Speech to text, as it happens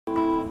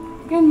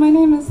Again, my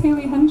name is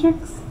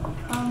Heynderickx.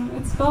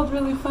 It's spelled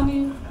really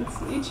funny. It's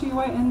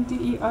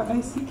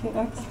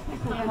Heynderickx.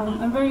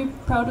 I'm very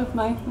proud of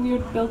my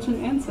weird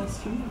Belgian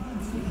ancestry.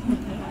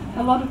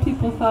 A lot of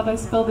people thought I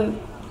spelled it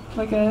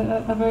like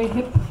a very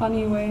hip,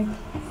 funny way.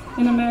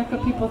 In America,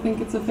 people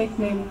think it's a fake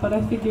name, but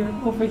I figure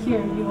over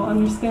here you will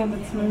understand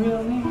it's my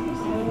real name.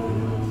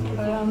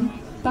 So,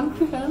 dank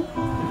u wel,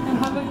 and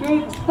have a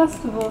great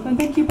festival. And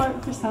thank you,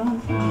 Bart, for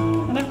sound,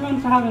 and everyone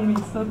for having me.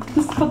 So this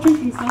is called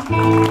Drinking Song.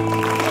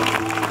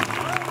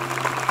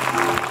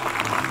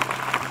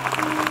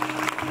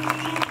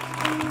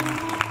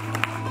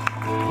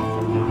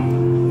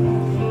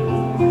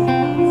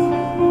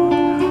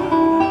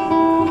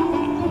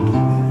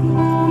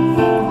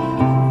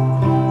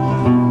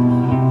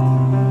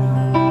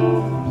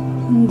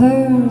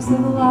 There's a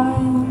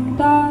light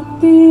at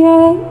the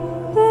end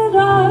that I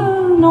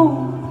know,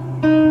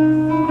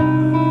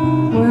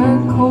 where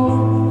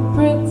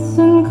corporates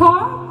and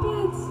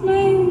carpets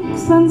make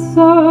sense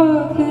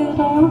of it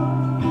all,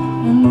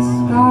 and the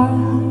sky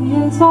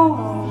is all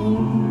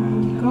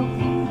indigo,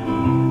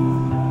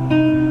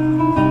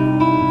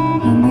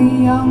 and the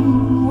young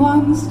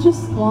ones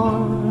just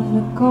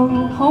wanna go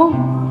home.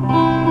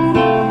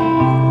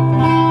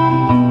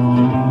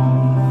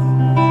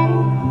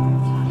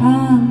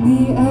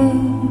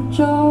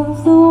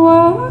 Of the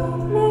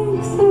world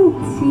makes it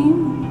seem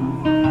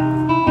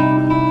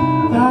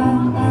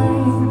that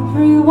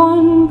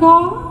everyone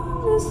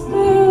gone is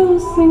still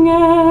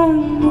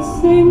singing the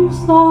same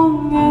song,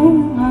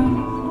 and I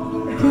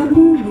can't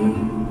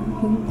believe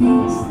in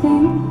these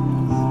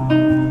things,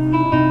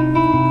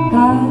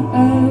 that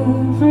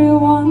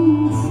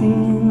everyone's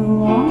singing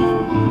along,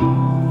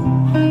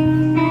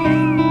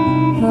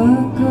 the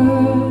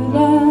good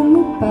and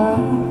the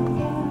bad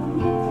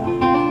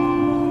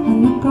and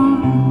the gone.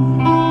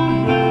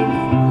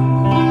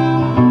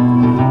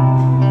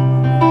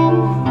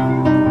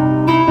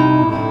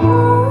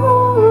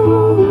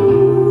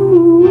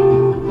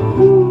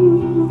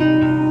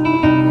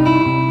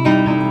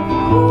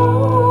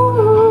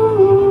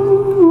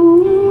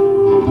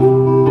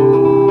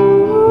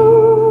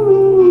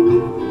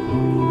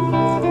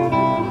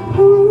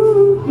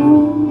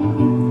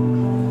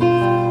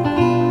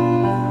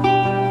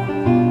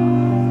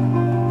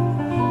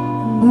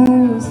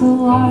 There's a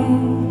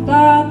light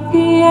at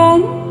the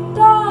end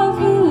of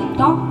the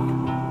dock,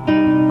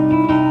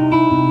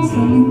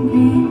 sending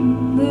green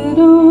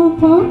little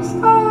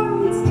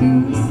postcards to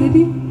the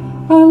city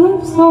I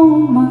love so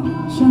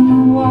much, and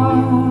the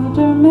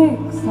water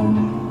makes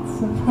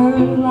sense of her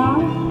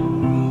life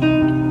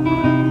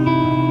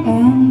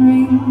and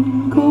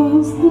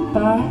wrinkles the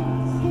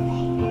backs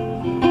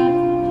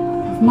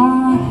of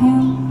my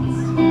hands.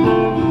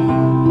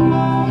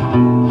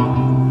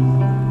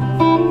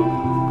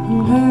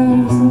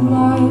 There's a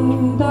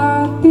light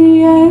at the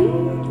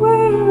end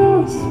where I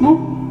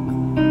smoke,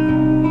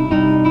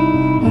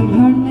 and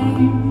her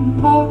name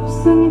pops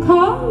in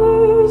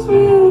colors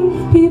with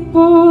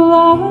people I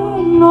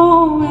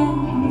know, and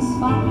the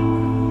song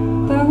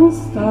that will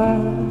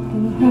start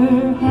in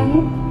her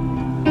head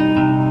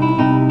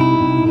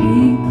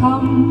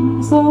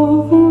becomes all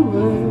the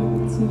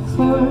words you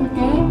forget.